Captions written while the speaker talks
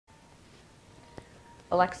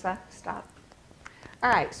Alexa, stop. All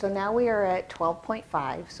right, so now we are at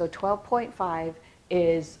 12.5. So 12.5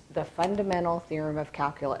 is the fundamental theorem of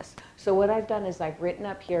calculus. So what I've done is I've written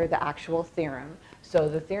up here the actual theorem. So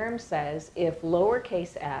the theorem says if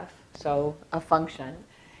lowercase f, so a function,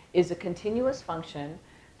 is a continuous function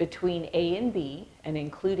between a and b, and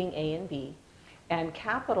including a and b, and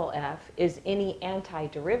capital F is any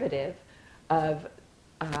antiderivative of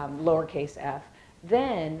lowercase f,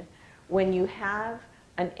 then when you have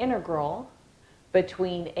an integral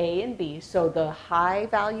between a and b, so the high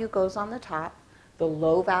value goes on the top, the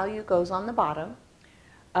low value goes on the bottom,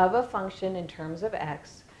 of a function in terms of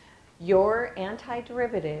x, your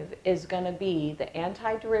antiderivative is going to be the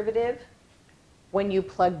antiderivative when you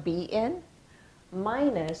plug b in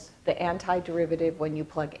minus the antiderivative when you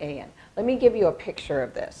plug a in. Let me give you a picture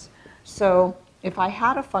of this. So if I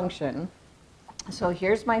had a function, so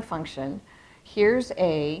here's my function, here's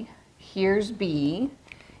a, here's b,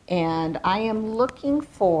 and I am looking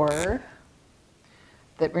for,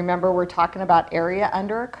 that remember we're talking about area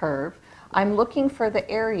under a curve, I'm looking for the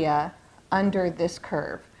area under this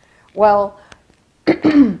curve. Well,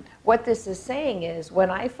 what this is saying is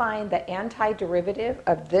when I find the antiderivative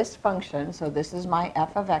of this function, so this is my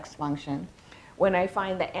f of x function, when I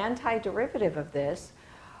find the antiderivative of this,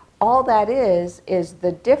 all that is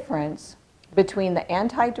the difference between the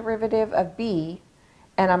antiderivative of b,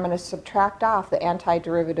 and I'm going to subtract off the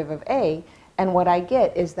antiderivative of a, and what I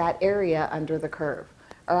get is that area under the curve.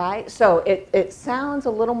 All right, so it sounds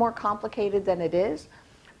a little more complicated than it is,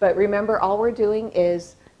 but remember all we're doing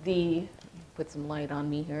is put some light on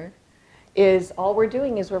me here, is all we're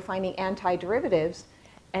doing is we're finding antiderivatives,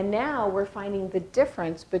 and now we're finding the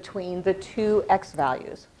difference between the two x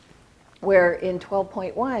values. Where in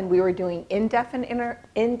 12.1 we were doing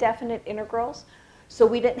indefinite integrals, so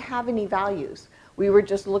we didn't have any values. We were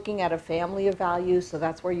just looking at a family of values, so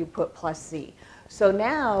that's where you put plus c. So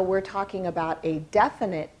now we're talking about a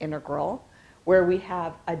definite integral where we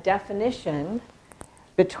have a definition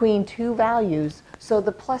between two values, so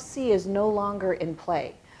the plus c is no longer in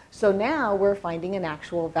play. So now we're finding an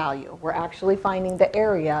actual value. We're actually finding the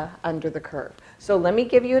area under the curve. So let me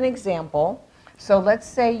give you an example. So let's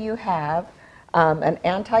say you have an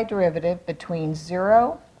antiderivative between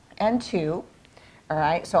 0 and 2. All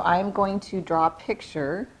right, so I'm going to draw a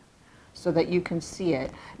picture so that you can see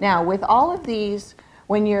it. Now, with all of these,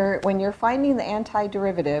 when you're finding the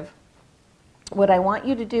antiderivative, what I want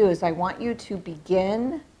you to do is I want you to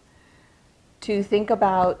begin to think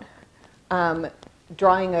about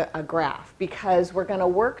drawing a graph, because we're going to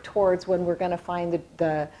work towards when we're going to find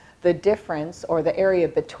the difference or the area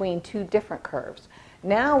between two different curves.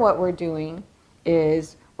 Now what we're doing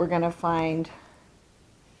is we're going to find,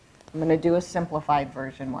 I'm going to do a simplified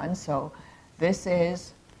version one. So this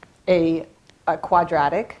is a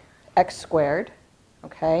quadratic, x squared,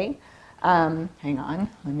 okay? Hang on,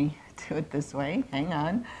 let me do it this way, hang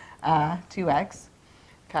on, 2x,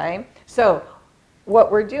 okay? So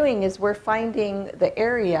what we're doing is we're finding the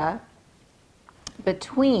area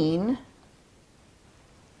between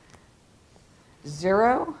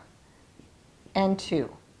 0 and 2,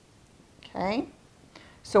 okay?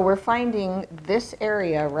 So we're finding this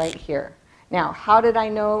area right here. Now, how did I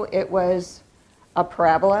know it was a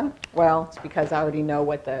parabola? Well, it's because I already know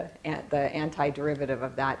what the antiderivative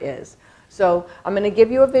of that is. So I'm going to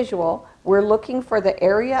give you a visual. We're looking for the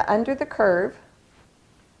area under the curve,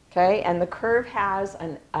 okay? And the curve has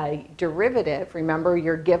a derivative. Remember,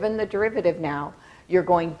 you're given the derivative now. You're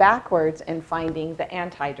going backwards and finding the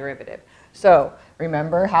antiderivative. So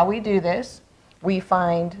remember how we do this. We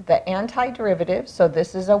find the antiderivative. So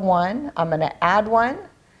this is a 1. I'm going to add 1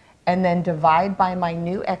 and then divide by my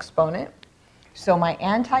new exponent. So my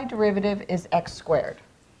antiderivative is x squared.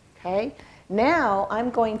 Okay? Now I'm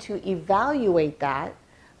going to evaluate that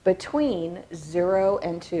between 0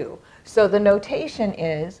 and 2. So the notation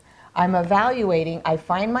is I'm evaluating, I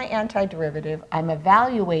find my antiderivative, I'm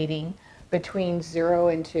evaluating between 0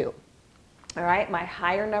 and 2. All right, my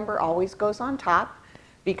higher number always goes on top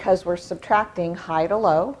because we're subtracting high to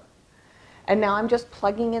low. And now I'm just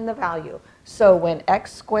plugging in the value. So when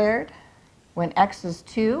x squared, when x is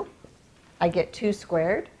 2, I get 2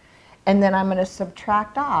 squared. And then I'm going to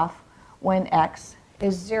subtract off when x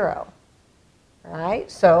is 0. All right,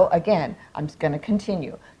 so again, I'm just going to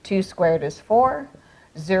continue. 2 squared is 4.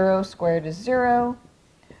 0 squared is 0.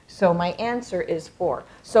 So my answer is 4.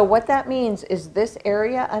 So what that means is this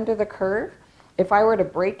area under the curve, if I were to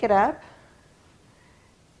break it up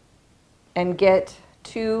and get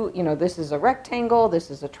two, this is a rectangle, this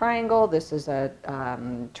is a triangle, this is a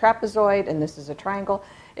trapezoid, and this is a triangle.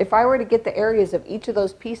 If I were to get the areas of each of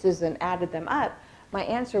those pieces and added them up, my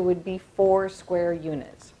answer would be 4 square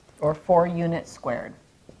units, or 4 units squared.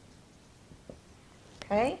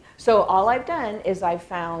 Okay, so all I've done is I've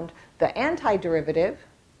found the antiderivative,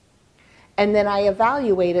 and then I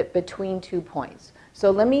evaluate it between 2 points.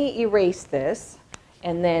 So let me erase this,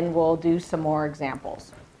 and then we'll do some more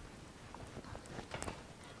examples.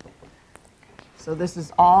 So this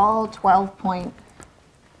is all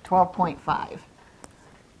 12.5.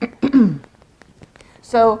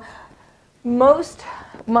 So most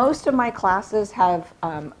of my classes have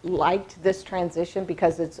liked this transition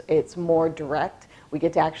because it's more direct. We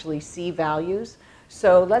get to actually see values.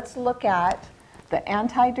 So let's look at the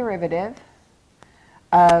antiderivative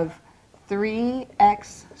of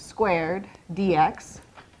 3x squared dx.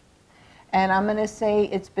 And I'm going to say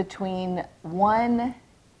it's between 1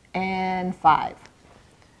 and 5.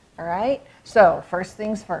 All right? So first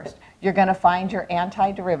things first, you're going to find your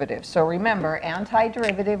antiderivative. So remember,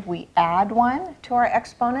 antiderivative, we add 1 to our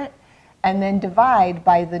exponent and then divide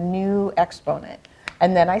by the new exponent.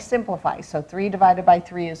 And then I simplify. So 3 divided by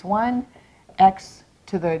 3 is 1. X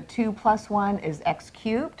to the 2 plus 1 is x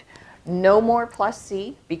cubed. No more plus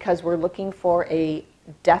c because we're looking for a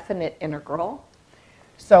definite integral.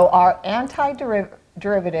 So our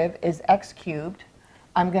antiderivative is x cubed.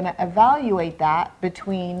 I'm going to evaluate that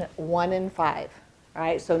between 1 and 5. All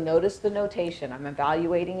right, so notice the notation. I'm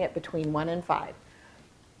evaluating it between 1 and 5.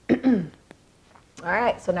 All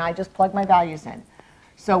right, so now I just plug my values in.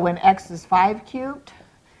 So when x is 5 cubed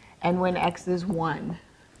and when x is 1,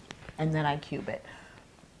 and then I cube it.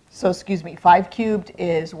 So excuse me, 5 cubed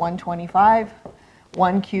is 125,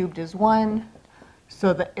 1 cubed is 1.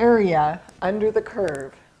 So the area under the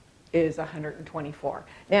curve is 124.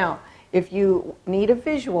 Now, if you need a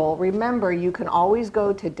visual, remember you can always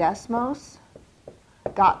go to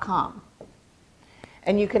Desmos.com.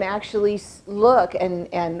 And you can actually look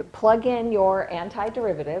and plug in your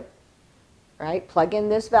antiderivative, right? Plug in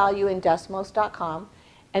this value in Desmos.com,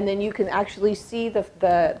 and then you can actually see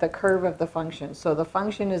the curve of the function. So the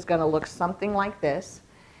function is going to look something like this,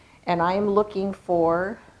 and I am looking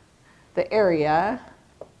for the area.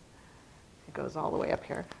 It goes all the way up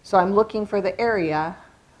here. So I'm looking for the area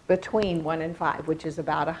between 1 and 5, which is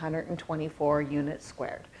about 124 units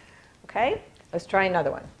squared. Okay, let's try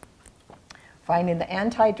another one. Finding the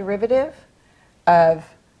antiderivative of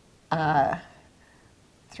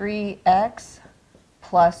 3x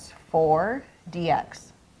plus 4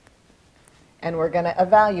 dx. And we're going to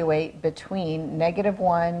evaluate between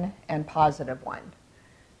 -1 and +1.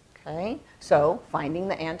 Okay, so finding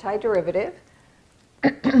the antiderivative,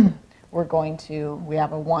 we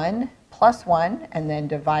have a 1 plus 1, and then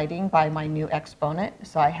dividing by my new exponent.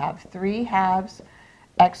 So I have 3/2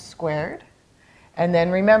 x squared. And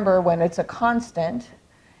then remember, when it's a constant,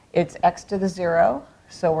 it's x to the 0.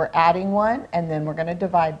 So we're adding 1, and then we're going to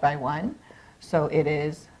divide by 1. So it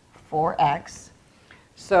is 4x.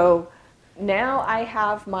 So now I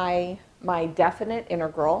have my definite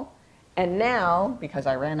integral. And now, because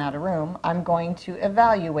I ran out of room, I'm going to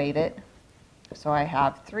evaluate it. So I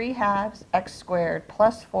have 3/2 x squared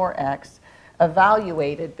plus 4x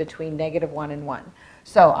evaluated between -1 and 1.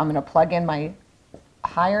 So I'm going to plug in my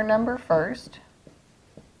higher number first.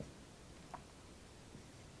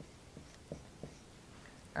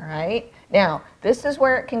 All right. Now, this is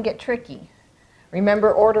where it can get tricky.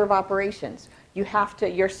 Remember order of operations.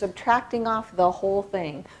 You're subtracting off the whole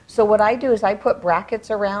thing. So what I do is I put brackets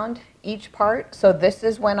around each part. So this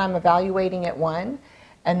is when I'm evaluating at 1.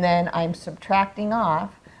 And then I'm subtracting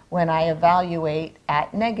off when I evaluate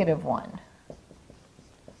at -1.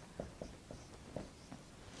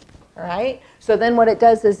 All right? So then what it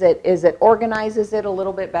does is it organizes it a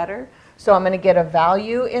little bit better. So I'm going to get a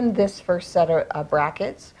value in this first set of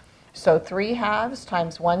brackets. So 3/2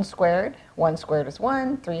 times 1 squared. 1 squared is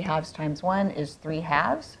 1. 3/2 times 1 is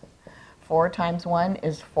 3/2. 4 times 1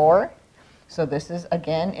 is 4. So this is,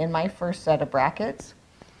 again, in my first set of brackets.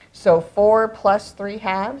 So 4 plus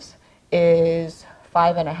 3/2 is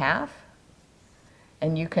 5.5.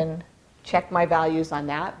 And you can check my values on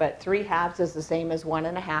that. But 3/2 is the same as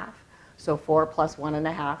 1.5. So 4 plus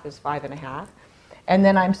 1.5 is 5.5. And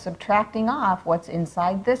then I'm subtracting off what's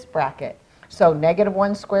inside this bracket. So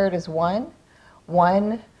 -1 squared is 1.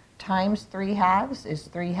 1 times 3/2 is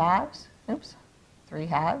 3/2. Oops,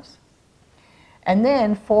 3/2. And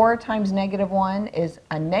then 4 times -1 is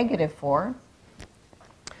a -4.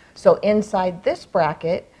 So inside this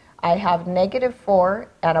bracket, I have -4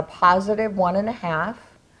 at a +1.5.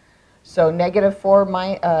 So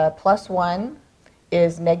 -4 plus 1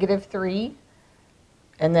 is -3.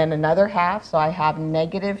 And then another half, so I have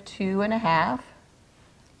 -2.5.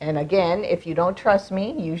 And again, if you don't trust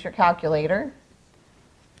me, use your calculator.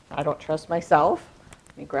 I don't trust myself.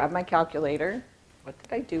 Let me grab my calculator. What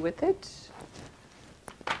did I do with it?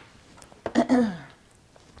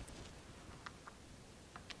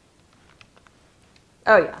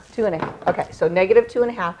 Oh yeah, 2.5. Okay, so negative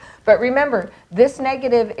 2.5. But remember, this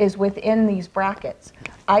negative is within these brackets.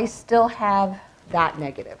 I still have that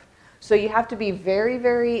negative. So you have to be very,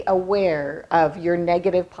 very aware of your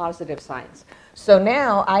negative positive signs. So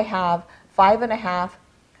now I have 5.5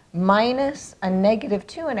 minus a negative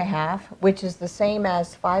 2.5, which is the same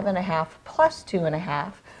as 5.5 plus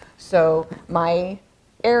 2.5. So my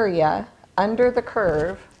area under the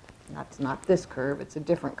curve, that's not this curve, it's a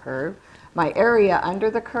different curve. My area under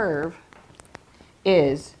the curve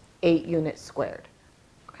is 8 units squared.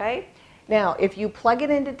 Okay? Now, if you plug it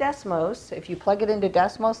into Desmos, if you plug it into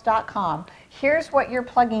Desmos.com, here's what you're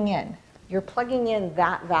plugging in. You're plugging in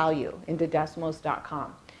that value into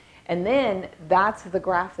Desmos.com. And then that's the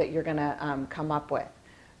graph that you're going to come up with.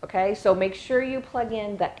 Okay? So make sure you plug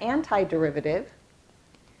in the antiderivative,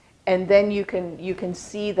 and then you can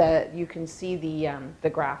see the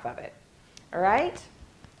graph of it. All right?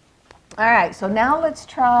 All right, so now let's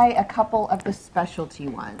try a couple of the specialty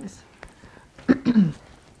ones.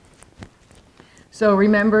 So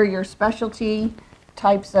remember, your specialty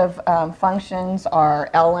types of functions are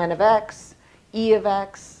ln of x, e of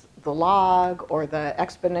x, the log, or the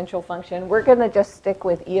exponential function. We're going to just stick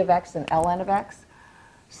with e of x and ln of x.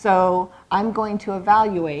 So I'm going to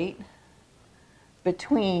evaluate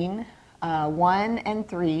between 1 and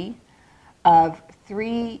 3 of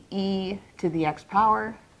 3e to the x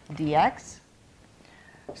power dx.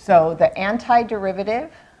 So the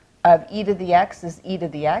antiderivative of e to the x is e to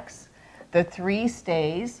the x. The 3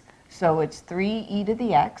 stays, so it's 3e to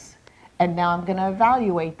the x. And now I'm going to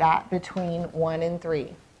evaluate that between 1 and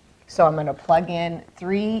 3. So I'm going to plug in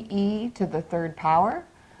 3e to the third power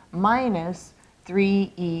minus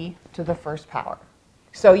 3e to the first power.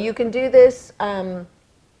 So you can do this on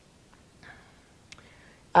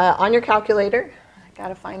your calculator. I got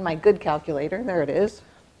to find my good calculator. There it is.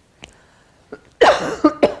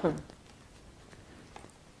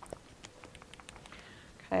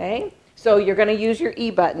 Okay, so you're going to use your e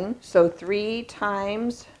button. So 3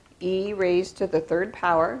 times e raised to the third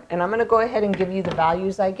power. And I'm going to go ahead and give you the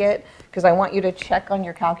values I get, because I want you to check on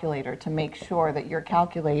your calculator to make sure that your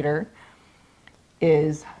calculator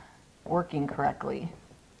is working correctly.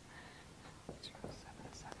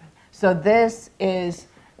 So this is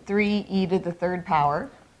 3e to the third power.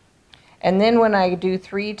 And then when I do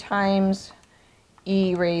 3 times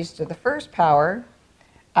e raised to the first power,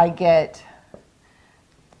 I get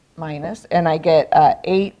minus, and I get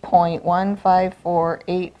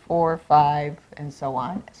 8.154845, and so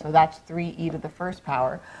on. So that's 3e to the first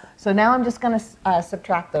power. So now I'm just going to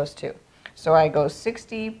subtract those two. So I go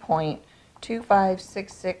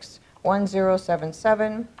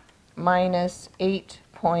 60.25661077 minus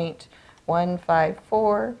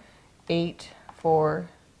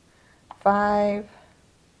 8.154845,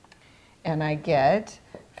 and I get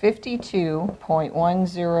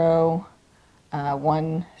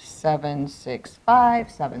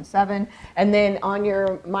 52.10176577. And then on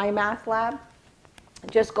your My Math Lab,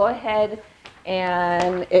 just go ahead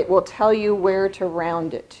and it will tell you where to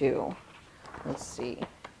round it to. Let's see.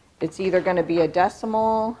 It's either going to be a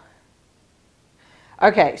decimal.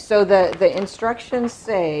 Okay, so the instructions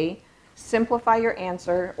say simplify your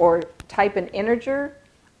answer, or type an integer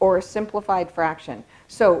or a simplified fraction.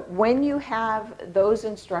 So when you have those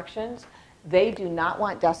instructions, they do not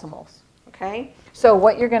want decimals, okay? So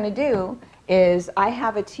what you're going to do is, I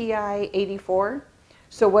have a TI-84.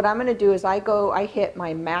 So what I'm going to do is I hit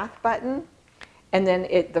my math button, and then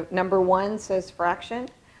the number 1 says fraction.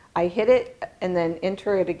 I hit it and then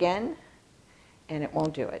enter it again, and it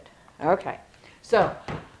won't do it. Okay, so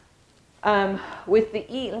with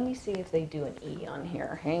the E, let me see if they do an E on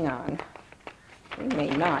here. Hang on. They may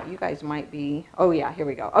not. You guys might be. Oh, yeah, here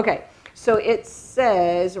we go. Okay, so it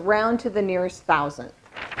says round to the nearest thousandth.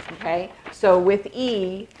 Okay, so with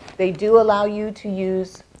E, they do allow you to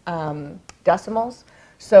use decimals.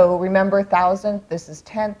 So remember, thousandth, this is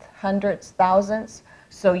tenth, hundredths, thousandths.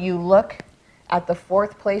 So you look at the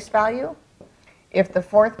 4th place value. If the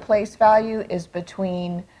 4th place value is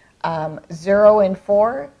between 0 and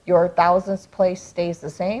 4, your thousandths place stays the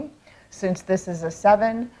same. Since this is a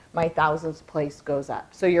 7, my thousandths place goes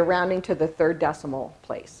up. So you're rounding to the 3rd decimal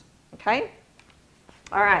place. Okay?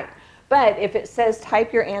 All right. But if it says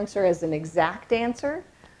type your answer as an exact answer,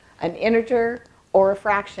 an integer, or a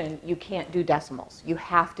fraction, you can't do decimals. You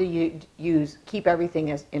have to keep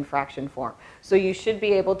everything as in fraction form. So you should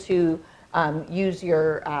be able to use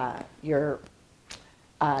your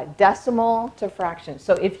decimal to fraction.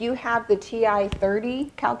 So if you have the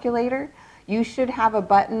TI-30 calculator, you should have a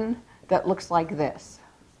button that looks like this.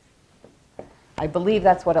 I believe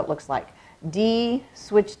that's what it looks like. D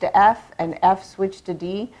switch to F and F switch to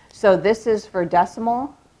D. So this is for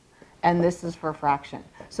decimal and this is for fraction.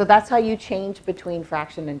 So that's how you change between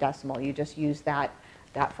fraction and decimal. You just use that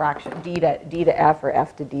fraction, D to F or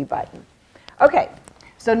F to D button. Okay,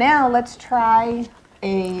 so now let's try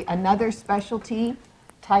another specialty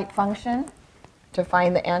type function to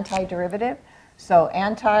find the antiderivative. So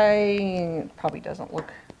probably doesn't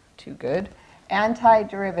look too good.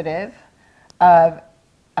 Antiderivative of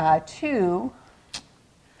 2,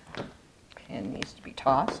 pen needs to be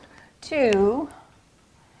tossed, 2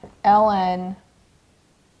 ln,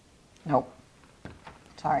 nope,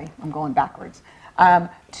 sorry, I'm going backwards,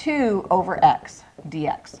 2 over x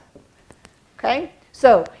dx. Okay,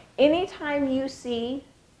 so anytime you see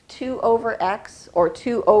 2 over x or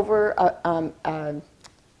 2 over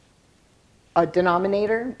a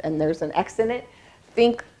denominator and there's an x in it,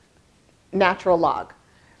 think natural log,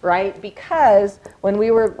 right? Because when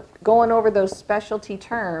we were going over those specialty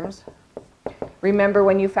terms, remember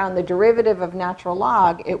when you found the derivative of natural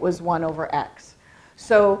log, it was 1 over x.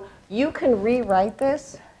 So you can rewrite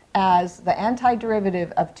this as the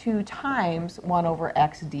antiderivative of 2 times 1 over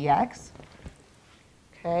x dx.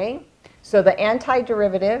 Okay, so the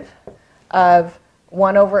antiderivative of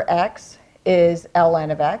 1 over x is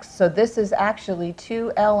ln of x. So this is actually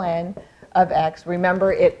 2 ln of x.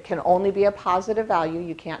 Remember, it can only be a positive value.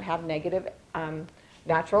 You can't have negative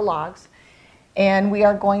natural logs. And we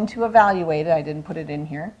are going to evaluate it. I didn't put it in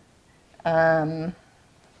here. We're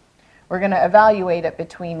going to evaluate it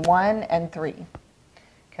between 1 and 3.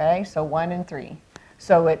 Okay, so 1 and 3.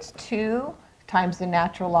 So it's 2 times the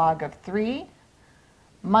natural log of 3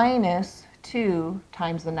 minus 2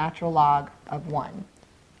 times the natural log of 1.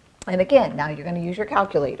 And again, now you're going to use your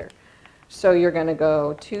calculator. So you're going to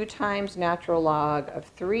go 2 times natural log of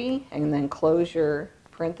 3 and then close your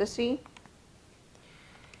parenthesis.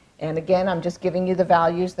 And again, I'm just giving you the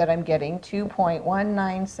values that I'm getting,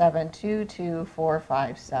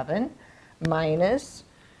 2.197222457 minus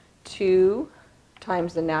 2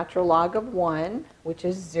 times the natural log of 1, which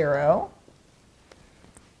is 0.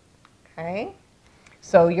 Okay,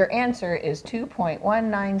 so your answer is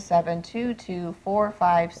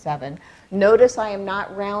 2.197222457. Notice I am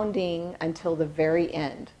not rounding until the very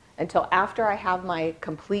end, until after I have my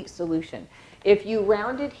complete solution. If you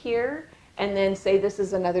rounded here, and then say this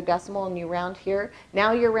is another decimal and you round here,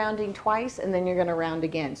 now you're rounding twice and then you're going to round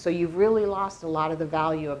again. So you've really lost a lot of the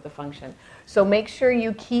value of the function. So make sure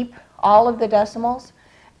you keep all of the decimals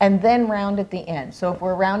and then round at the end. So if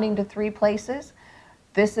we're rounding to 3 places,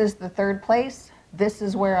 this is the 3rd place, this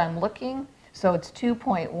is where I'm looking, so it's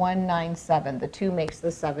 2.197. The 2 makes the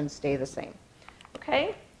 7 stay the same.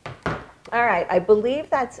 Okay? All right, I believe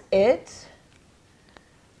that's it.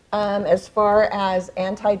 As far as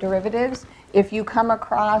antiderivatives, if you come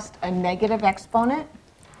across a negative exponent,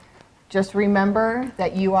 just remember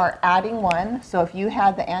that you are adding 1. So if you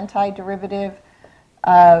had the antiderivative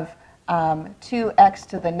of 2x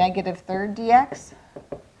to the negative 3rd dx,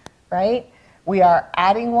 right? We are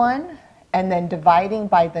adding 1 and then dividing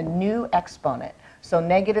by the new exponent. So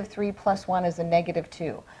negative 3 plus 1 is a negative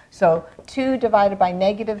 2. So 2 divided by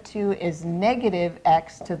negative 2 is negative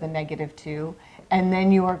x to the negative 2. And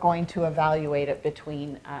then you are going to evaluate it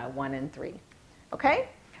between 1 and 3. Okay?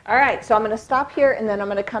 All right, so I'm going to stop here, and then I'm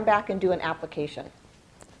going to come back and do an application.